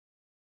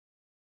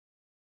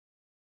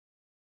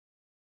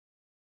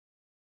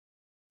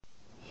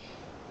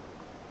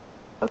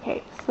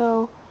Okay,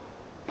 so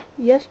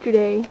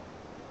yesterday,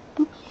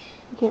 oops,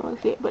 you can't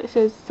really see it, but it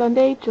says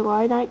Sunday,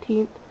 July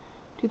 19th,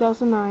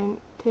 2009,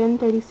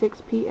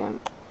 10:36 p.m.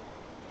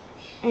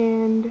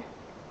 And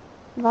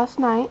last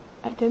night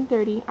at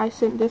 10:30, I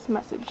sent this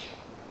message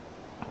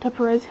to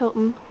Perez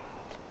Hilton,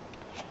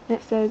 and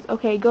it says,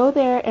 "Okay, go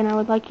there, and I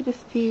would like you to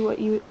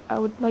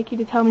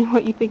tell me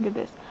what you think of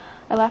this."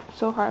 I laughed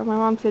so hard. My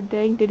mom said,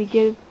 "Dang, did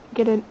he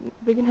get a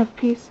big enough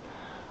piece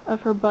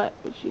of her butt?"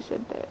 But she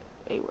said the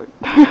A word.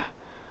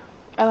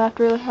 I laughed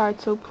really hard,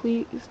 so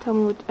please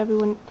tell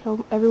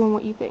everyone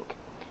what you think.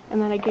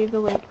 And then I gave the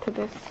link to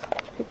this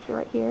picture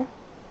right here.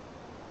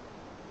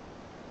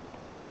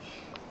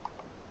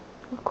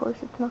 Of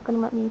course, it's not going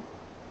to let me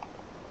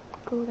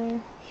go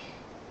there.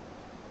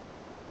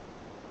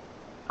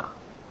 Oh,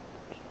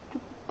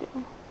 stupid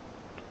thing.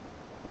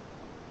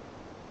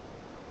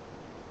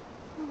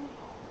 Let me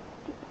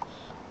do this.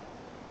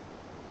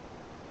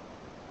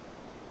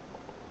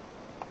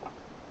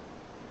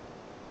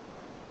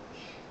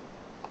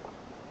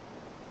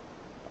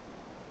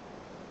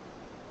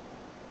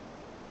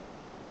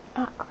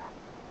 Ah, crap.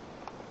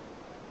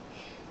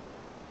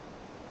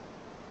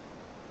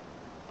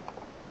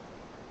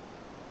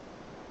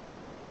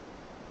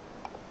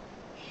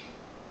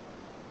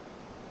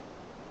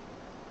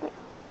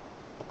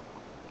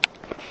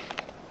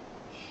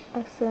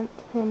 I sent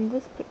him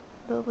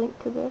the link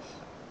to this,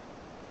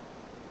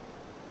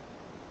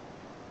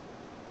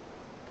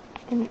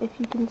 and if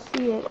you can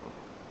see it,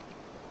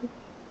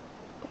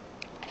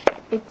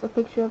 it's a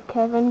picture of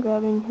Kevin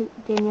grabbing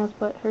Danielle's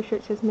butt. Her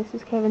shirt says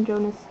Mrs. Kevin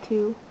Jonas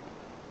 2,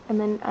 and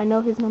then I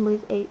know his number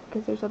is 8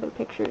 because there's other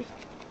pictures.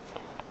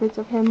 It's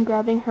of him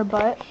grabbing her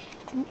butt,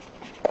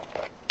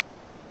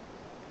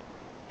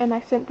 and I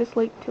sent this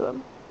link to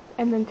him.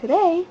 And then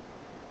today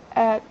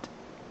at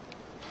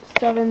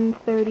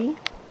 7:30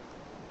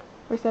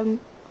 or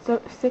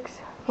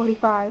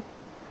 6:45,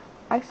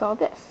 I saw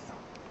this.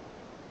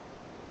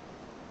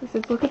 It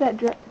says, "Look at that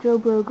Joe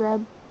Bro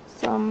grab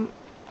some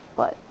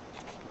butt."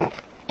 And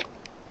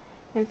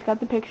it's got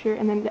the picture,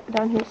 and then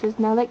down here it says,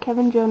 "Now that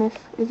Kevin Jonas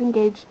is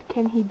engaged,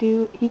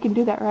 he can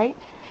do that, right?"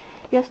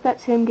 Yes,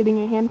 that's him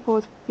getting a handful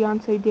of his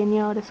fiancée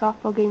Danielle at a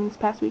softball game this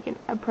past weekend.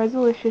 A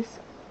Prezalicious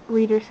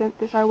reader sent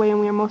this our way, and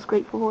we are most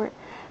grateful for it.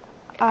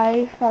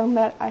 I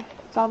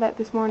saw that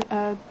this morning,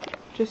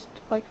 just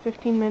like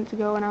 15 minutes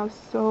ago, and I was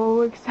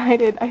so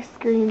excited. I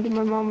screamed, and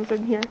my mom was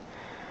in here.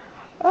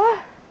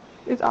 Ah,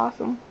 it's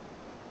awesome.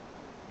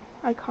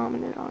 I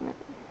commented on it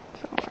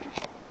somewhere.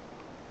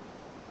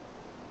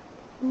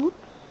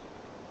 Oops.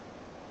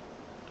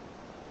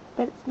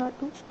 Bet it's not.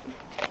 Oops.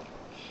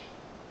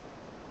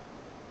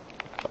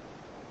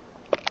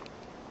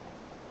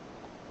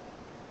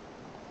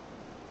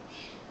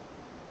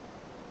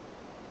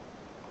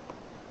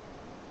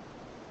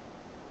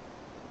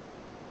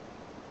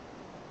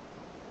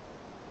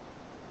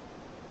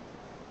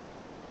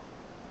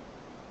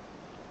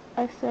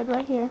 I said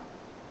right here.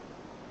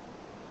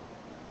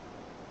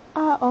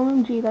 Ah,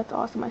 OMG, that's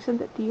awesome. I sent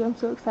that to you. I'm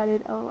so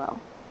excited. LOL.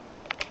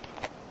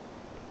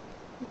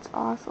 It's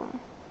awesome.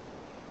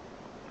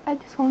 I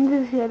just wanted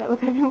to share that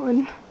with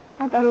everyone.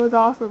 I thought it was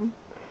awesome.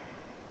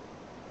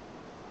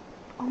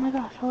 Oh my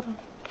gosh, hold on.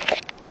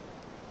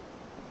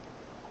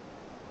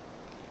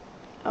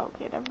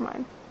 Okay, never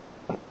mind.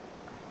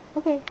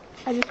 Okay,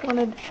 I just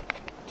wanted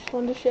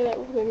to share that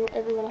with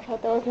everyone. I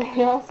thought that was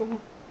really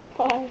awesome.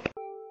 Bye.